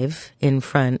live in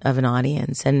front of an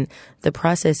audience. And the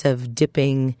process of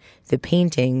dipping the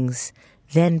paintings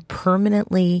then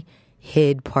permanently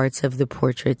hid parts of the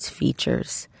portrait's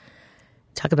features.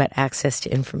 Talk about access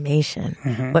to information.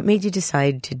 Mm-hmm. What made you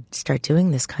decide to start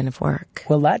doing this kind of work?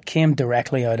 Well, that came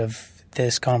directly out of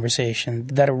this conversation,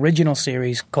 that original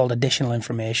series called Additional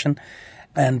Information.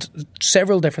 And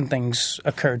several different things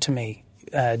occurred to me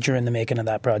during the making of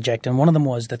that project. And one of them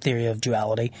was the theory of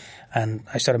duality, and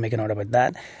I started making art about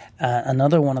that.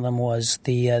 Another one of them was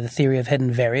the theory of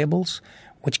hidden variables,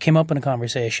 which came up in a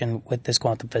conversation with this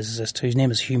quantum physicist whose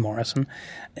name is Hugh Morrison.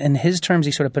 In his terms,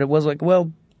 he sort of put it was like,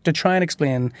 well, to try and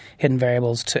explain hidden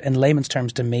variables in layman's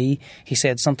terms to me, he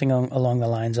said something along the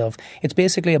lines of, it's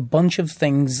basically a bunch of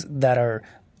things that are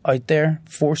out there,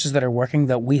 forces that are working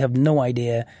that we have no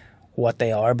idea what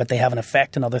they are, but they have an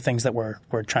effect on other things that we're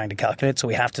trying to calculate, so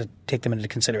we have to take them into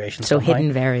consideration So somehow.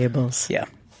 Hidden variables. Yeah.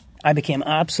 I became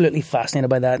absolutely fascinated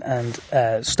by that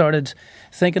and started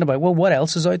thinking about, well, what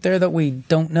else is out there that we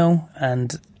don't know,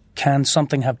 and can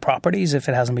something have properties if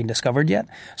it hasn't been discovered yet?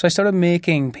 So I started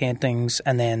making paintings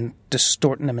and then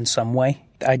distorting them in some way.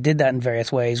 I did that in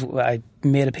various ways. I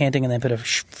made a painting and then put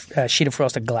a sheet of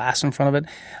frosted glass in front of it.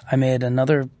 I made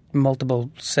another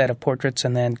multiple set of portraits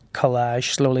and then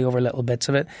collage slowly over little bits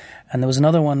of it. And there was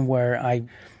another one where I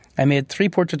made 3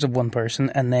 portraits of one person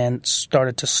and then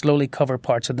started to slowly cover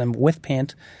parts of them with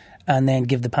paint and then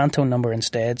give the Pantone number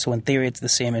instead. So in theory, it's the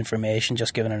same information,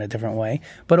 just given in a different way.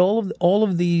 But all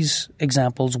of these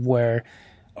examples were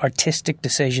artistic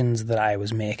decisions that I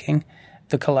was making.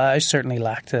 The collage certainly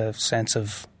lacked a sense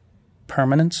of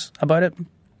permanence about it.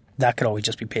 That could always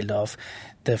just be peeled off.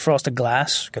 The frosted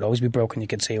glass could always be broken. You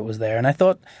could see it was there. And I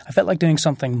felt like doing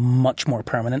something much more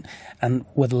permanent and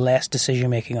with less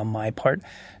decision-making on my part.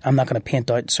 I'm not going to paint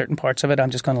out certain parts of it.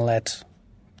 I'm just going to let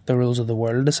the rules of the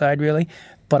world decide, really.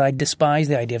 But I despise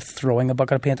the idea of throwing a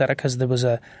bucket of paint at it because there was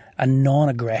a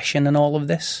non-aggression in all of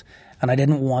this. And I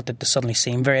didn't want it to suddenly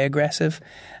seem very aggressive.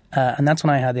 And that's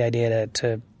when I had the idea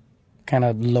to kind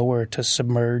of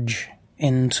submerge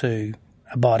into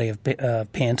a body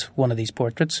of paint one of these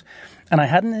portraits. And I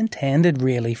hadn't intended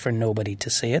really for nobody to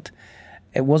see it.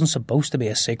 It wasn't supposed to be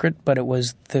a secret, but it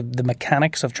was the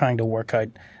mechanics of trying to work out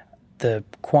the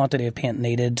quantity of paint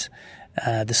needed,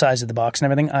 the size of the box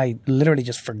and everything. I literally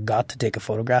just forgot to take a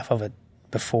photograph of it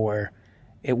before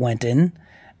it went in.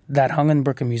 That hung in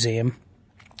Brooklyn Museum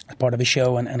as part of a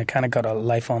show, and it kind of got a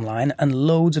life online. And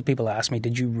loads of people asked me,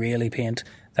 did you really paint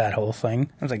that whole thing?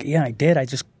 I was like, yeah, I did. I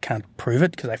just can't prove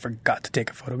it because I forgot to take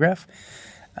a photograph.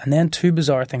 And then two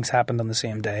bizarre things happened on the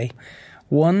same day.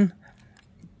 One,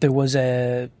 there was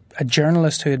a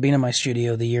journalist who had been in my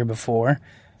studio the year before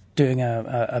doing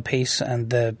a piece, and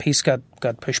the piece got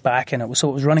pushed back, and it was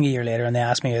running a year later, and they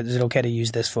asked me, is it okay to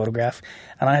use this photograph?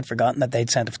 And I had forgotten that they'd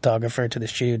sent a photographer to the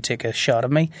studio to take a shot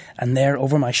of me, and there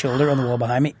over my shoulder on the wall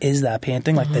behind me is that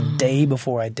painting, like the day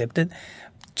before I dipped it,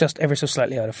 just ever so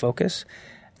slightly out of focus.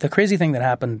 The crazy thing that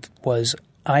happened was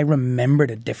I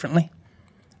remembered it differently.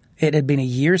 It had been a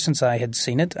year since I had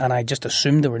seen it, and I just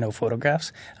assumed there were no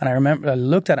photographs. And I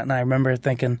looked at it, and I remember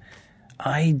thinking,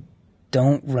 I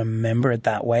don't remember it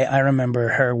that way. I remember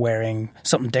her wearing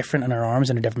something different in her arms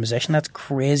in a different position. That's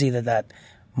crazy that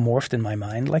morphed in my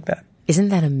mind like that. Isn't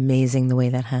that amazing the way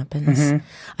that happens?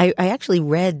 Mm-hmm. I actually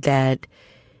read that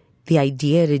the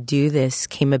idea to do this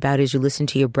came about as you listened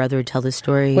to your brother tell the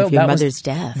story of your mother's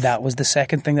death. That was the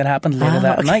second thing that happened later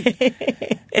that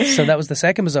night. So that was the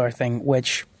second bizarre thing,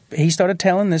 which he started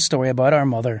telling this story about our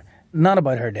mother. Not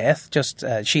about her death, just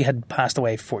she had passed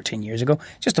away 14 years ago.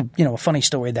 Just a funny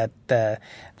story that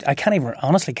I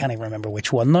honestly can't even remember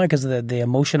which one now, because the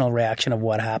emotional reaction of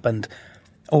what happened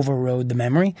overrode the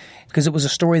memory. Because it was a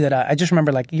story that I just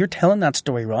remember, like, you're telling that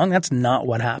story wrong. That's not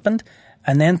what happened.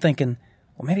 And then thinking,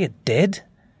 well, maybe it did.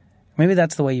 Maybe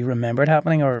that's the way you remember it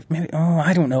happening, or maybe,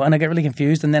 I don't know. And I get really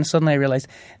confused. And then suddenly I realized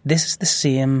this is the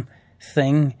same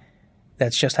thing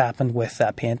that's just happened with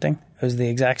that painting. It was the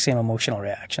exact same emotional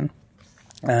reaction.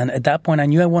 And at that point, I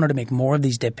knew I wanted to make more of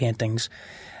these dip paintings,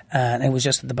 and it was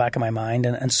just at the back of my mind.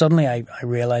 And suddenly I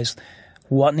realized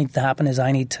what needs to happen is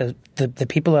I need to, the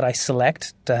people that I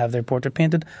select to have their portrait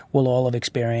painted will all have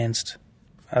experienced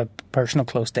a personal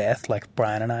close death like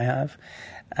Brian and I have.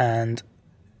 And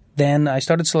then I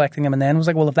started selecting them, and then was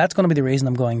like, well, if that's going to be the reason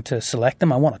I'm going to select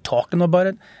them, I want to talk to them about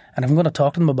it. And if I'm going to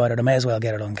talk to them about it, I may as well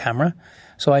get it on camera.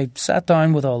 So I sat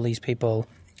down with all these people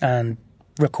and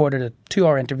recorded a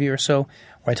 2-hour interview or so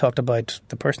where I talked about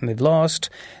the person they've lost,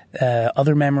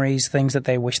 other memories, things that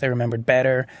they wish they remembered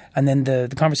better. And then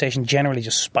the conversation generally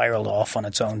just spiraled off on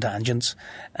its own tangents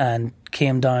and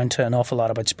came down to an awful lot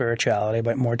about spirituality,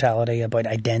 about mortality, about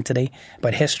identity,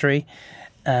 about history.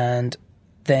 And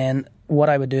then what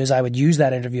I would do is I would use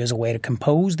that interview as a way to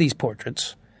compose these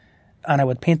portraits, and I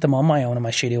would paint them on my own in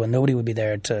my studio, and nobody would be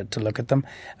there to look at them.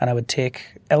 And I would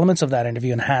take elements of that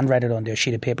interview and handwrite it onto a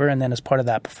sheet of paper. And then as part of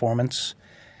that performance,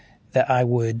 that I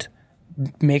would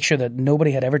make sure that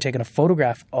nobody had ever taken a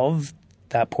photograph of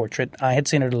that portrait. I had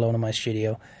seen it alone in my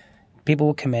studio. People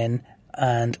would come in,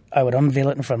 and I would unveil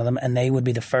it in front of them, and they would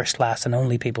be the first, last, and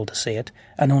only people to see it,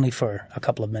 and only for a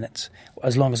couple of minutes,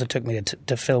 as long as it took me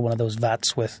to fill one of those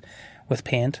vats with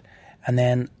paint. And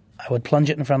then I would plunge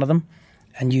it in front of them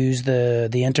and use the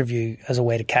interview as a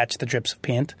way to catch the drips of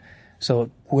paint so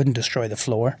it wouldn't destroy the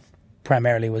floor.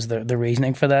 Primarily was the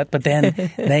reasoning for that. But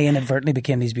then they inadvertently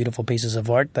became these beautiful pieces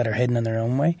of art that are hidden in their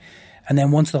own way. And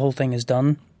then once the whole thing is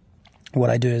done, what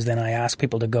I do is then I ask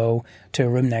people to go to a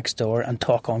room next door and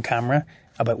talk on camera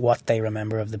about what they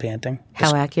remember of the painting.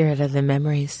 How accurate are the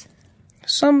memories?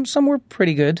 Some were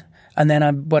pretty good. And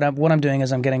then what I'm doing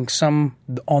is I'm getting some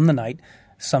on the night,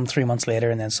 some 3 months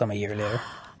later, and then some a year later.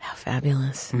 How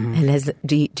fabulous. Mm-hmm.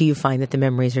 And do you find that the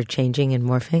memories are changing and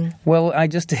morphing? Well, I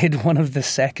just did one of the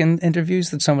second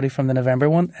interviews that somebody from the November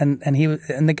one, and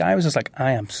the guy was just like,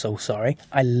 I am so sorry.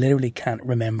 I literally can't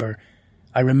remember.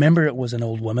 I remember it was an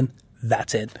old woman.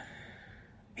 That's it.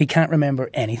 He can't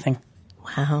remember anything.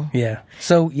 Wow. Yeah.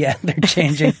 So, yeah, they're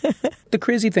changing. The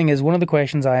crazy thing is, one of the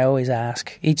questions I always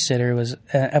ask each sitter was,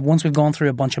 once we've gone through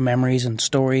a bunch of memories and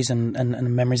stories and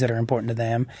memories that are important to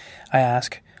them, I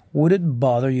ask, would it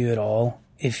bother you at all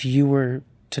if you were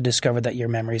to discover that your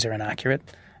memories are inaccurate?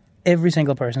 Every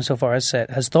single person so far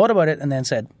has thought about it and then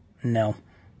said, no,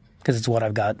 because it's what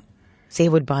I've got. See, it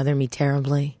would bother me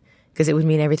terribly, because it would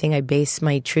mean everything I base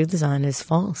my truths on is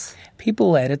false.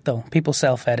 People edit, though. People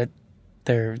self-edit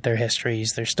their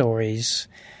histories, their stories.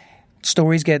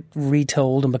 Stories get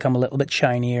retold and become a little bit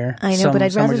shinier. I know, but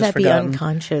I'd rather that be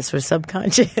unconscious or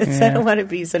subconscious. Yeah. I don't want to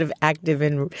be sort of active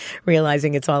in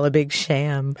realizing it's all a big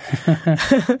sham.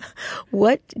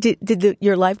 What did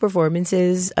your live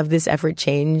performances of this effort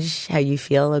change how you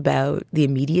feel about the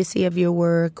immediacy of your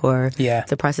work or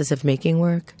the process of making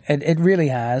work? It really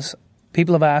has.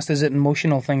 People have asked, is it an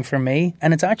emotional thing for me?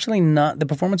 And it's actually not. The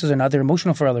performances are not. They're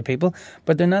emotional for other people,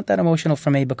 but they're not that emotional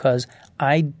for me because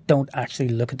I don't actually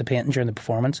look at the painting during the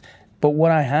performance. But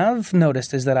what I have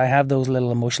noticed is that I have those little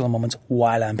emotional moments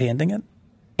while I'm painting it.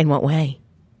 In what way?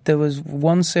 There was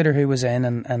one sitter who was in,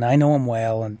 and I know him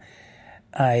well, and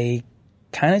I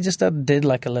kind of just did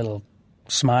like a little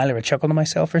smile or a chuckle to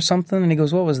myself or something, and he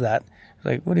goes, what was that?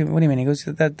 Like, what do you mean? He goes,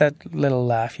 that little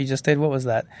laugh you just did, what was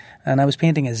that? And I was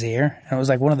painting his ear, and it was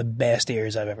like one of the best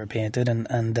ears I've ever painted.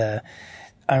 And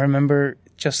I remember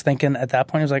just thinking at that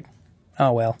point, I was like,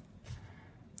 oh, well,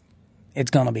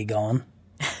 it's going to be gone.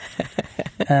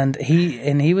 and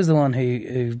he was the one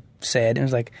who said, it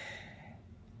was like,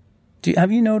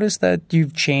 have you noticed that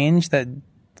you've changed, that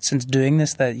since doing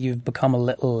this, that you've become a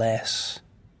little less,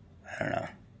 I don't know,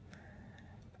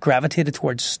 gravitated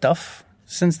towards stuff?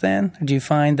 Since then, do you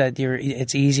find that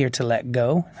it's easier to let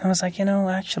go? And I was like,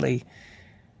 actually,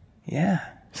 yeah.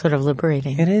 Sort of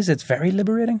liberating. It is. It's very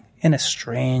liberating in a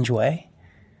strange way.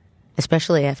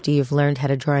 Especially after you've learned how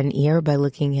to draw an ear by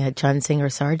looking at John Singer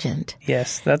Sargent.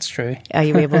 Yes, that's true. Are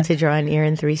you able to draw an ear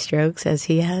in 3 strokes as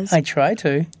he has? I try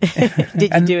to.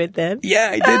 Did you do it then?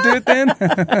 Yeah, I did do it then.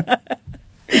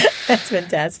 That's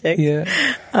fantastic. Yeah.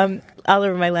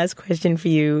 Oliver, my last question for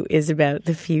you is about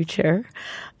the future.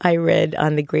 I read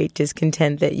on The Great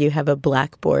Discontent that you have a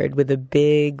blackboard with a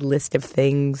big list of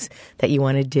things that you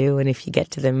want to do, and if you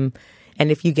get to them, and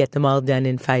if you get them all done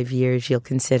in 5 years, you'll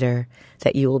consider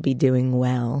that you will be doing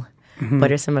well. Mm-hmm.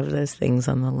 What are some of those things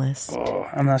on the list? Oh,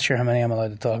 I'm not sure how many I'm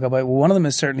allowed to talk about. Well, one of them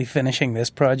is certainly finishing this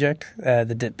project,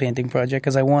 the dip painting project,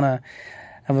 because I want to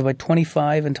have about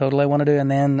 25 in total I want to do,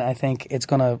 and then I think it's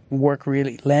going to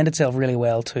lend itself really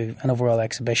well to an overall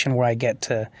exhibition where I get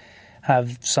to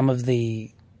have some of the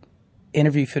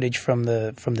interview footage from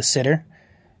the sitter,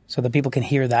 so that people can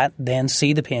hear that, then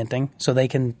see the painting, so they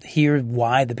can hear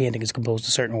why the painting is composed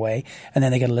a certain way, and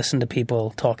then they can listen to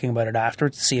people talking about it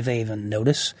afterwards to see if they even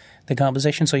notice the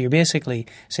composition. So you're basically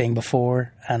seeing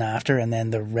before and after, and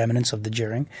then the remnants of the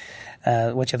during,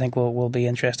 which I think will be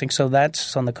interesting. So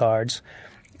that's on the cards.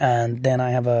 And then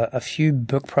I have a few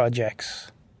book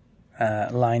projects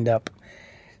lined up.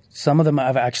 Some of them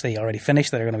I've actually already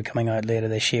finished that are going to be coming out later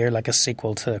this year, like a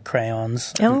sequel to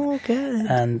Crayons. Oh, good.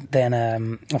 And then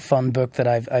a fun book that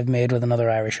I've made with another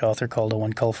Irish author called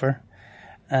Owen Culfer.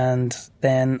 And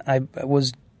then I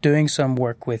was doing some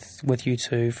work with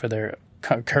U2 for their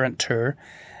current tour.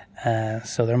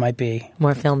 So there might be...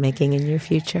 More filmmaking in your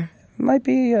future? Might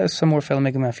be some more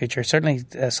filmmaking in my future. Certainly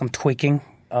some tweaking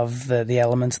of the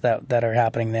elements that are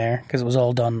happening there, because it was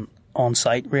all done on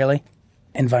site, really,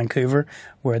 in Vancouver,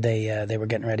 where they were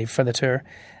getting ready for the tour.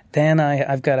 Then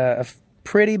I've got a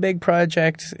pretty big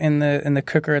project in the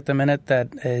cooker at the minute that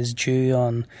is due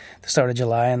on the start of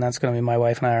July, and that's going to be my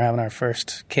wife and I are having our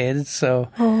first kids. So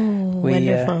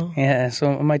wonderful.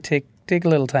 So I might take a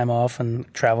little time off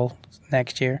and travel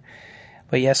next year.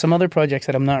 But yeah, some other projects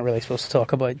that I'm not really supposed to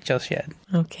talk about just yet.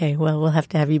 Okay, well, we'll have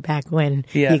to have you back when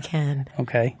you can.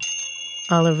 Okay.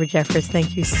 Oliver Jeffers,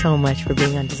 thank you so much for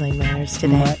being on Design Matters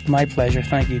today. My pleasure.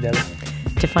 Thank you, Debbie.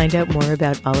 To find out more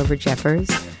about Oliver Jeffers,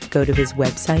 go to his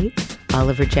website,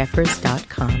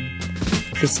 oliverjeffers.com.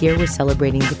 This year, we're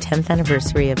celebrating the 10th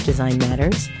anniversary of Design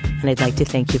Matters, and I'd like to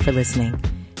thank you for listening.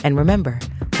 And remember,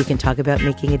 we can talk about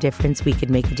making a difference, we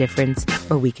can make a difference,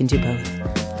 or we can do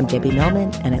both. I'm Debbie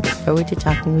Millman, and I look forward to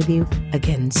talking with you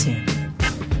again soon.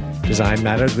 Design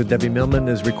Matters with Debbie Millman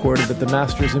is recorded at the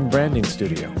Masters in Branding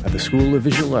Studio at the School of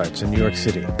Visual Arts in New York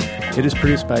City. It is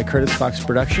produced by Curtis Fox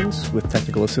Productions with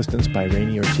technical assistance by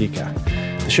Rainey Ortica.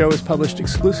 The show is published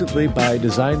exclusively by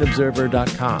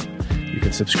DesignObserver.com. You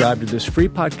can subscribe to this free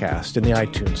podcast in the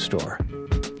iTunes Store.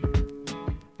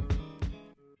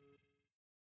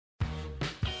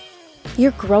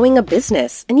 You're growing a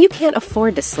business, and you can't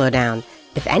afford to slow down.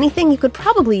 If anything, you could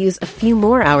probably use a few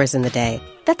more hours in the day.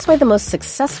 That's why the most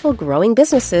successful growing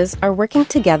businesses are working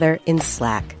together in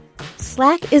Slack.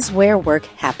 Slack is where work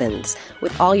happens,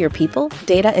 with all your people,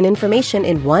 data, and information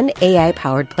in one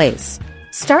AI-powered place.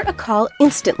 Start a call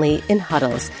instantly in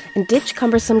huddles and ditch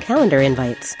cumbersome calendar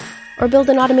invites. Or build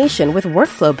an automation with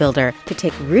Workflow Builder to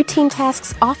take routine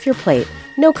tasks off your plate.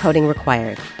 No coding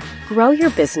required. Grow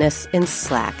your business in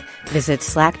Slack. Visit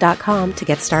slack.com to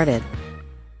get started.